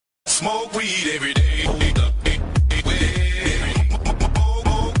Smoke weed every day.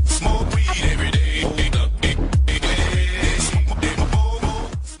 Smoke weed every day.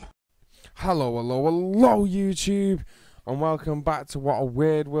 Hello, YouTube, and welcome back to What a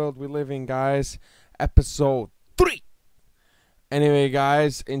Weird World We Live In, guys. Episode 3. Anyway,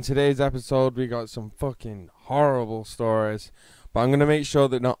 guys, in today's episode, we got some fucking horrible stories. But I'm going to make sure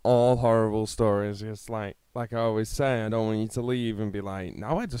that not all horrible stories. It's like I always say, I don't want you to leave and be like,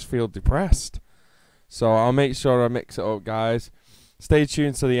 now I just feel depressed. So I'll make sure I mix it up, guys. Stay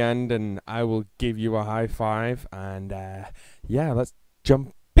tuned to the end and I will give you a high five. And yeah, let's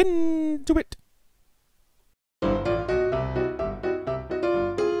jump into it.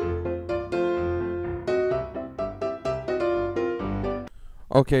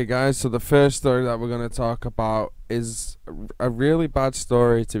 Okay, guys, so the first story that we're going to talk about is a really bad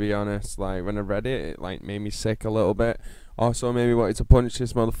story, to be honest. Like, when I read it, it like made me sick a little bit. Also made me wanted to punch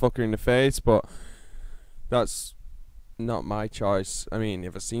this motherfucker in the face, but that's not my choice. I mean,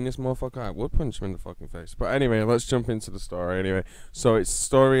 if I seen this motherfucker, I would punch him in the fucking face. But anyway, let's jump into the story anyway. So it's a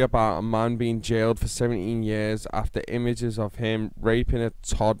story about a man being jailed for 17 years after images of him raping a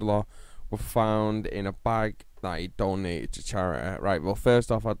toddler were found in a bag that he donated to charity. Right, well,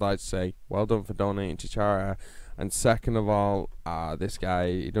 first off, I'd like to say well done for donating to charity, and second of all, this guy,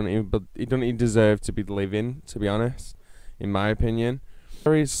 he don't even deserve to be living, to be honest, in my opinion.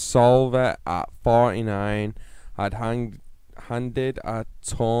 Harry Solver at 49 had handed a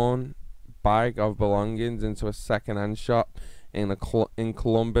torn bag of belongings into a second-hand shop in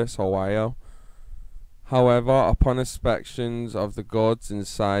Columbus, Ohio. However, upon inspections of the goods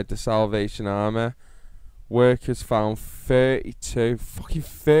inside the Salvation Army, workers found 32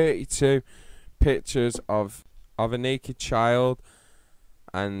 pictures of a naked child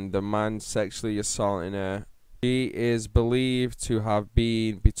and the man sexually assaulting her. She is believed to have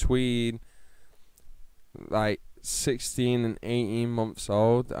been between like 16 and 18 months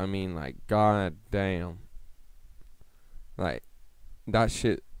old. I mean, like, god damn. Like, that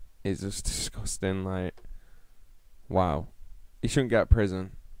shit is just disgusting. Like, wow. He shouldn't get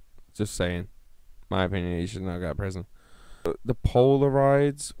prison. Just saying. My opinion, he should not get prison. The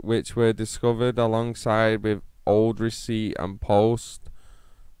Polaroids, which were discovered alongside with old receipt and post,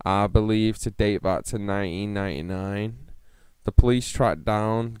 are believed to date back to 1999. The police tracked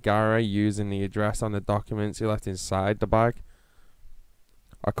down Gary using the address on the documents he left inside the bag.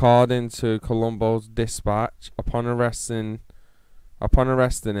 According to Columbo's Dispatch, upon arresting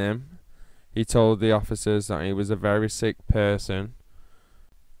him, he told the officers that he was a very sick person.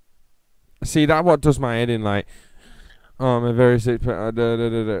 See, that what does my head in, like, oh, I'm a very sick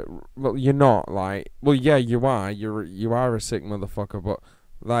person. Well, you're not, like, well, yeah, you are. You are a sick motherfucker, but,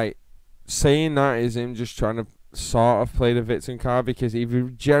 like, saying that is him just trying to sort of play the victim card, because if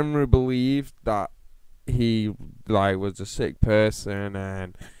you generally believed that he, like, was a sick person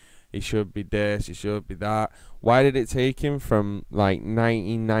and he should be this, he should be that, why did it take him from, like,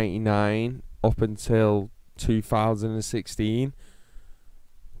 1999 up until 2016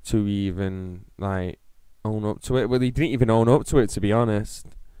 to even, like, own up to it? Well, he didn't even own up to it, to be honest.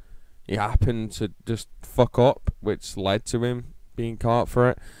 He happened to just fuck up, which led to him being caught for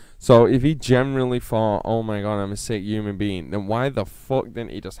it. So if he generally thought, oh my god, I'm a sick human being, then why the fuck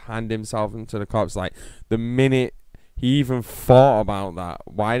didn't he just hand himself into the cops? Like, the minute he even thought about that,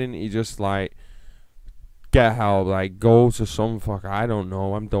 why didn't he just, like, get help? Like, go to some fucker, I don't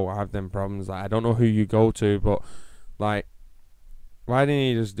know, I don't have them problems. Like, I don't know who you go to, but, like, why didn't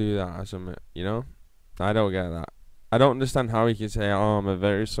he just do that or something, you know? I don't get that. I don't understand how he can say, oh, I'm a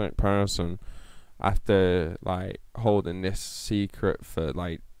very sick person, after, like, holding this secret for,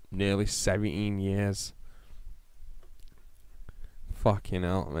 like, nearly 17 years. Fucking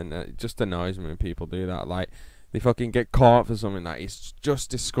hell, man. It just annoys me when people do that. Like, they fucking get caught for something that is just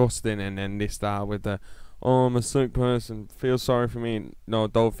disgusting, and then they start with the, oh, I'm a sick person, feel sorry for me. No,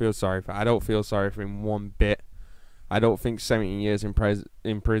 don't feel sorry for I don't feel sorry for him one bit. I don't think 17 years in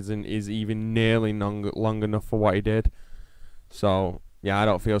prison is even nearly long enough for what he did. So, yeah, I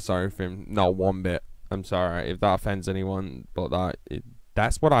don't feel sorry for him. Not one bit. I'm sorry if that offends anyone, but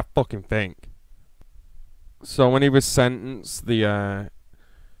that's what I fucking think. So, when he was sentenced, the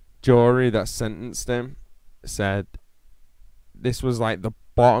jury that sentenced him said this was, like, the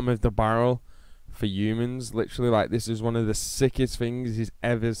bottom of the barrel for humans. Literally, like, this is one of the sickest things he's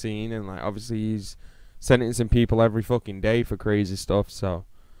ever seen. And, like, obviously he's sentencing people every fucking day for crazy stuff, so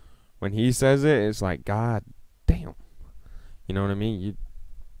when he says it, it's like, god damn, you know what I mean?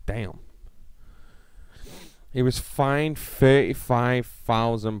 Damn. He was fined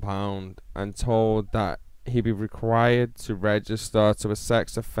 £35,000 and told that he'd be required to register to a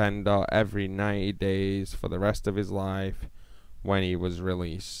sex offender every 90 days for the rest of his life when he was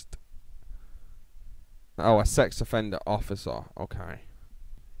released. Oh, a sex offender officer. Okay.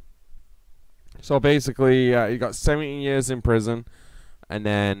 So basically, he got 17 years in prison, and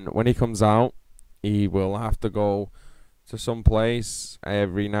then when he comes out, he will have to go to some place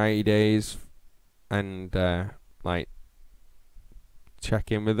every 90 days and like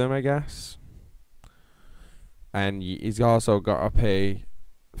check in with them, I guess. And he's also got to pay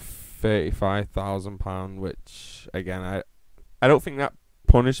 £35,000, which again, I don't think that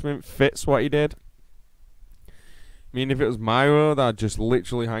punishment fits what he did. I mean, if it was my world, I'd just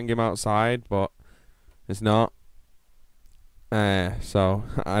literally hang him outside, but it's not. So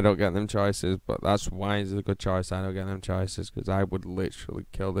I don't get them choices, but that's why it's a good choice. I don't get them choices, because I would literally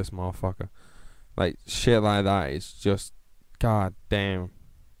kill this motherfucker. Like, shit like that is just, god damn.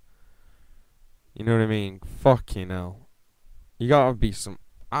 You know what I mean? Fucking hell. You gotta be some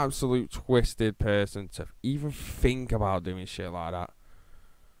absolute twisted person to even think about doing shit like that.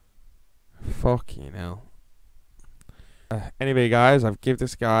 Fucking hell. Anyway, guys, I've given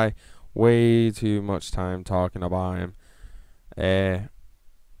this guy way too much time talking about him. I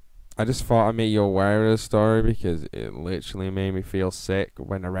just thought I'd make you aware of the story because it literally made me feel sick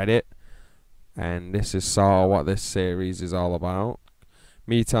when I read it. And this is sort of what this series is all about.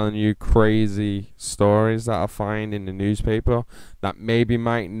 Me telling you crazy stories that I find in the newspaper that maybe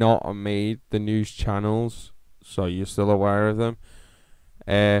might not have made the news channels, so you're still aware of them.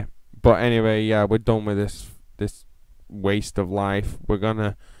 But anyway, yeah, we're done with this waste of life. We're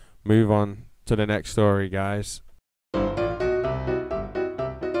gonna move on to the next story, guys.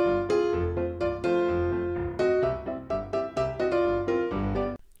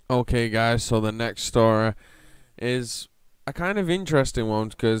 Okay, guys, so the next story is a kind of interesting one,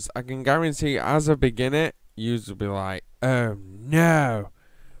 because I can guarantee as a beginner, you'll be like, oh no.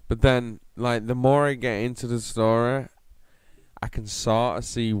 But then, like, the more I get into the story, I can sort of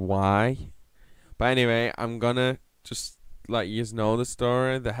see why. But anyway, I'm gonna just let you know the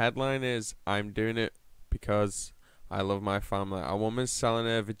story. The headline is, I'm doing it because I love my family. A woman's selling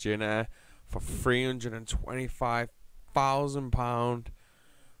her virginity for £325,000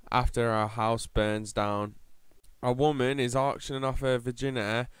 after her house burns down. A woman is auctioning off her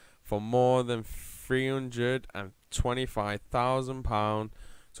virginity for more than £325,000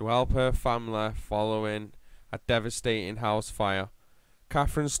 to help her family following a devastating house fire.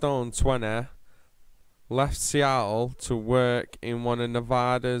 Catherine Stone, 20, left Seattle to work in one of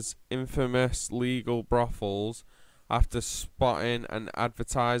Nevada's infamous legal brothels after spotting an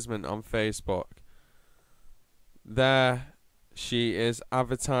advertisement on Facebook. There she is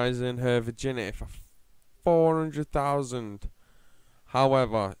advertising her virginity for $400,000.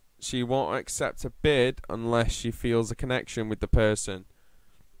 However, she won't accept a bid unless she feels a connection with the person.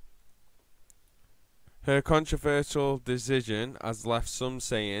 Her controversial decision has left some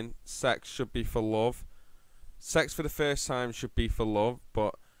saying sex should be for love. Sex for the first time should be for love,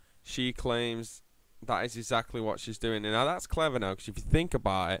 but she claims that is exactly what she's doing. And now that's clever now, because if you think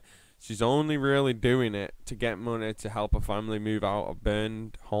about it, she's only really doing it to get money to help her family move out of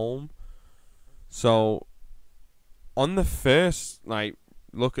burned home. So on the first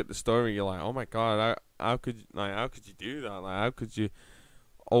look at the story, you're like, oh my god, how could you do that? Like, how could you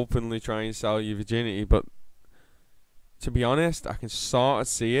openly try and sell your virginity? But to be honest, I can sort of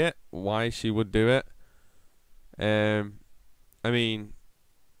see it why she would do it. I mean,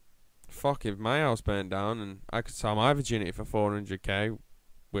 fuck, if my house burned down and I could sell my virginity for $400k,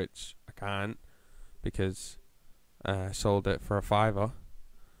 which I can't because I sold it for a $5.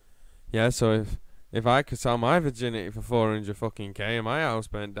 Yeah, so if I could sell my virginity for $400k and my house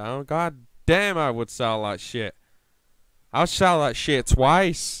burned down, god damn, I would sell that shit. I'll sell that shit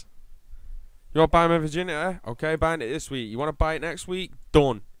twice. You want to buy my virginity? Okay, buying it this week. You want to buy it next week?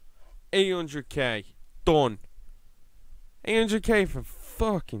 Done. $800k. Done. $800k for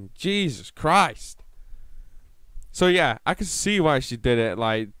fucking Jesus Christ. So yeah, I can see why she did it.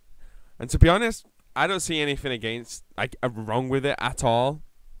 Like, and to be honest, I don't see anything wrong with it at all.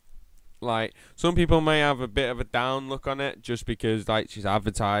 Like, some people may have a bit of a down look on it just because she's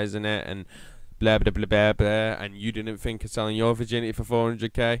advertising it and blah blah blah blah blah, and you didn't think of selling your virginity for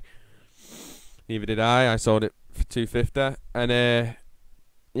 $400k. Neither did I. I sold it for $250, and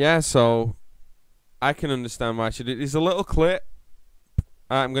yeah, so I can understand why she did. There's a little clip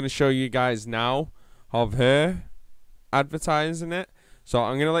I'm gonna show you guys now of her advertising it. So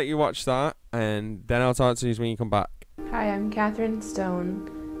I'm gonna let you watch that, and then I'll talk to you when you come back. Hi, I'm Catherine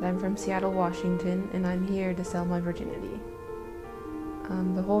Stone, and I'm from Seattle, Washington, and I'm here to sell my virginity.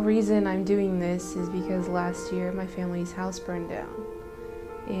 The whole reason I'm doing this is because last year my family's house burned down,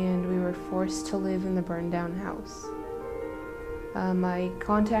 and we were forced to live in the burned down house. I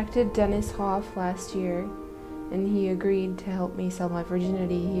contacted Dennis Hoff last year, and he agreed to help me sell my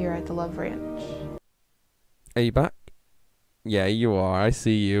virginity here at the Love Ranch. Are you back? Yeah, you are. I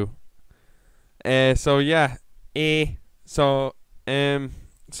see you. So now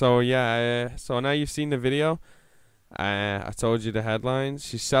you've seen the video. I told you the headlines.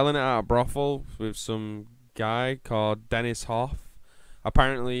 She's selling it at a brothel with some guy called Dennis Hoff.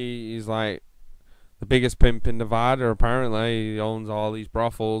 Apparently, he's like the biggest pimp in Nevada. Apparently, he owns all these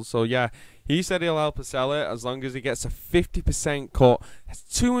brothels. So yeah, he said he'll help her sell it as long as he gets a 50% cut. That's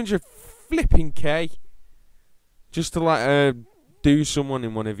 200 flipping K. Just to let her do someone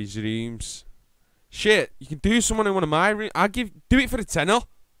in one of his rooms. Shit, you can do someone in one of my rooms. Do it for the tenner.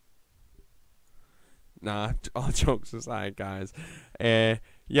 Nah, all jokes aside, guys.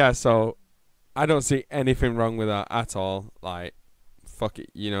 Yeah, so I don't see anything wrong with that at all. Like, fuck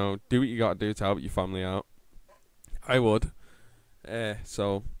it, you know, do what you gotta do to help your family out. I would.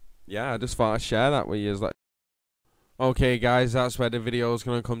 So yeah, I just thought I'd share that with you. Like, okay, guys, that's where the video is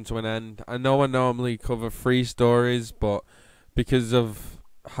gonna come to an end. I know I normally cover 3 stories, but because of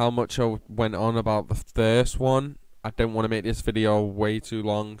how much I went on about the first one, I didn't want to make this video way too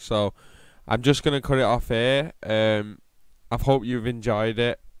long, so I'm just going to cut it off here. I hope you've enjoyed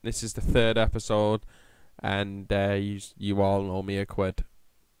it. This is the 3rd episode, and you all owe me a quid.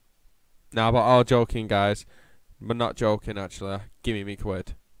 Nah, but all joking, guys. But not joking, actually. Give me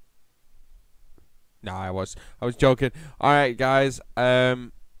quid. Nah, I was joking. Alright, guys.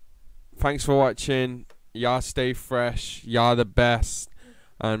 Thanks for watching. Y'all stay fresh. Y'all the best.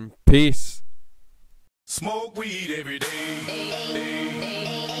 And peace. Smoke weed every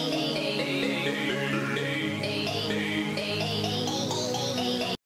day.